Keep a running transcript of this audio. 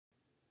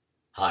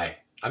Hi,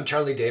 I'm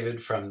Charlie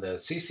David from the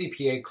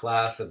CCPA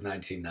class of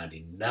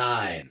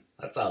 1999.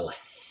 That's a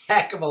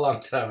heck of a long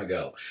time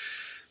ago.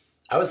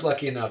 I was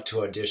lucky enough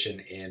to audition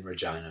in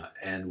Regina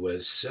and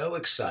was so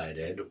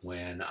excited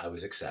when I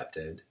was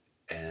accepted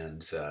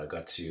and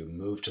got to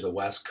move to the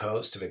west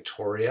coast to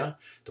Victoria.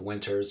 The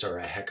winters are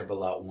a heck of a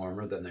lot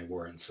warmer than they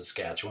were in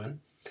Saskatchewan.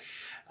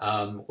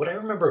 What I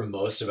remember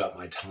most about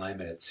my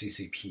time at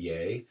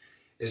CCPA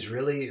is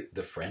really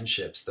the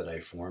friendships that I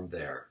formed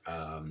there.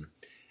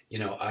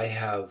 I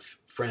have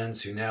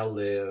friends who now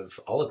live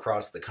all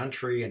across the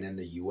country and in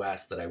the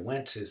US that I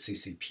went to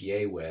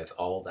CCPA with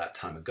all that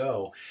time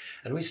ago,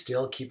 and we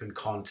still keep in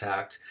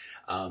contact.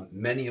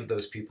 Many of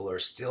those people are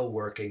still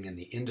working in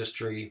the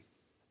industry,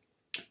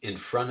 in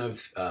front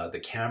of the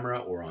camera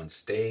or on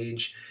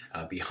stage,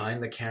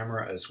 behind the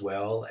camera as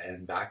well,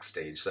 and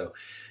backstage. So,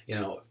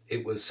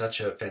 it was such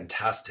a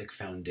fantastic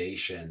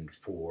foundation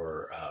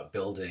for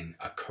building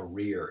a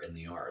career in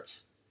the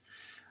arts.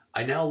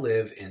 I now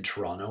live in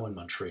Toronto and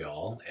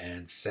Montreal,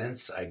 and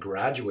since I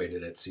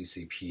graduated at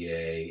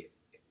CCPA,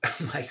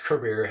 my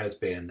career has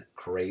been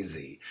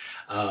crazy.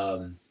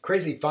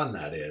 Crazy fun,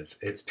 that is.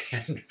 It's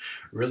been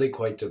really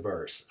quite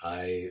diverse.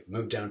 I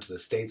moved down to the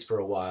States for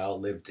a while,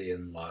 lived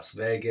in Las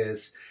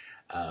Vegas,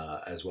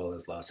 as well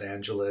as Los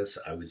Angeles.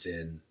 I was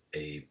in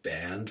a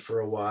band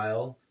for a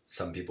while.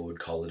 Some people would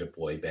call it a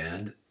boy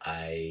band.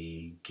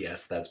 I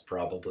guess that's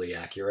probably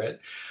accurate.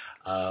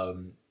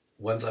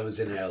 Once I was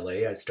in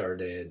LA, I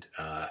started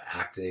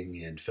acting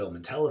in film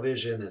and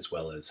television as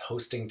well as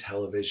hosting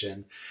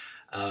television.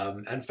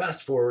 And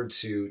fast forward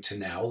to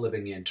now,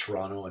 living in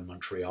Toronto and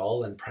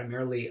Montreal, and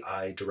primarily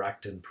I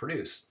direct and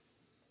produce.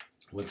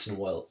 Once in a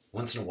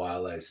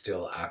while, I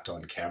still act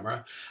on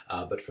camera,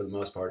 but for the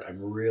most part,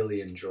 I'm really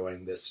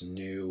enjoying this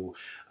new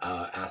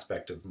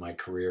aspect of my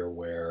career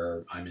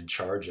where I'm in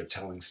charge of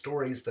telling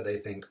stories that I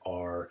think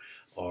are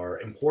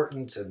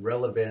important and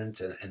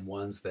relevant and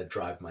ones that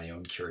drive my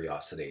own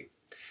curiosity.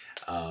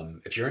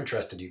 If you're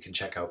interested, you can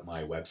check out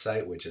my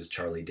website, which is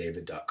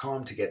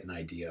charliedavid.com, to get an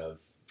idea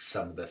of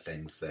some of the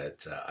things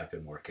that I've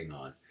been working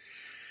on.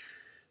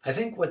 I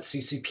think what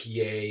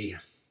CCPA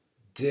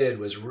did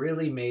was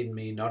really made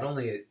me not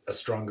only a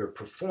stronger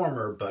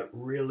performer, but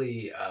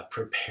really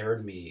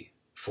prepared me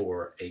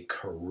for a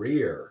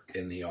career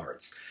in the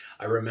arts.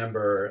 I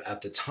remember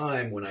at the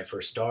time when I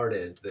first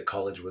started, the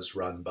college was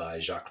run by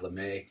Jacques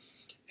Lemay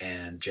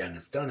and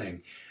Janice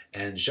Dunning,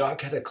 and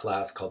Jacques had a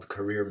class called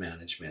Career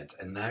Management,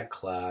 and that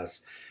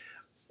class,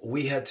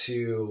 we had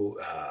to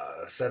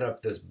set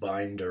up this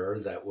binder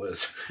that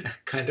was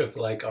kind of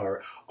like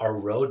our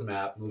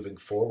roadmap moving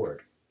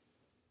forward.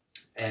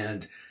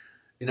 And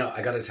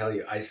I got to tell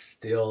you, I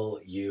still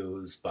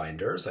use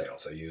binders. I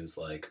also use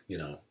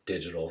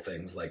digital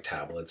things like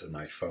tablets and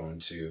my phone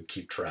to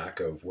keep track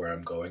of where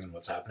I'm going and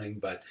what's happening.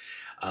 But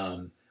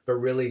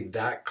really,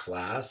 that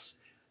class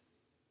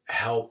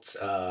helped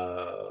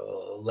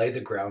lay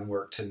the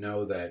groundwork to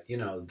know that,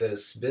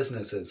 this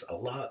business is a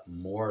lot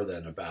more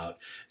than about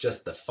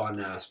just the fun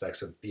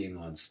aspects of being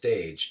on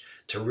stage.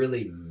 To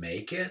really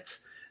make it,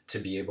 to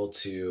be able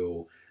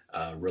to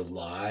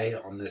rely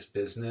on this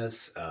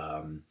business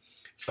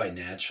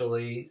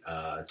financially,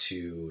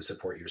 to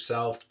support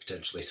yourself,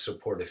 potentially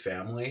support a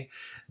family,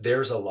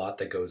 there's a lot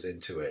that goes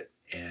into it.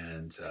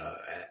 And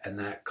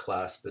that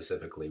class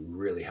specifically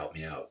really helped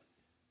me out.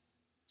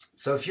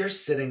 So if you're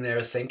sitting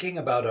there thinking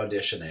about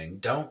auditioning,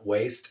 don't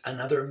waste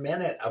another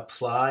minute.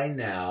 Apply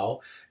now,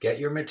 get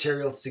your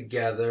materials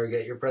together,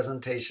 get your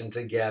presentation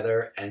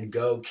together, and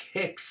go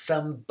kick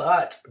some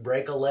butt,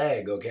 break a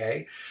leg,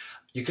 okay?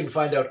 You can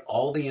find out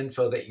all the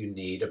info that you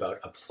need about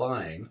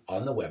applying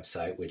on the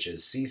website, which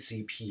is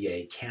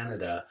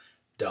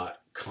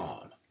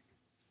ccpacanada.com.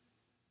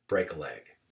 Break a leg.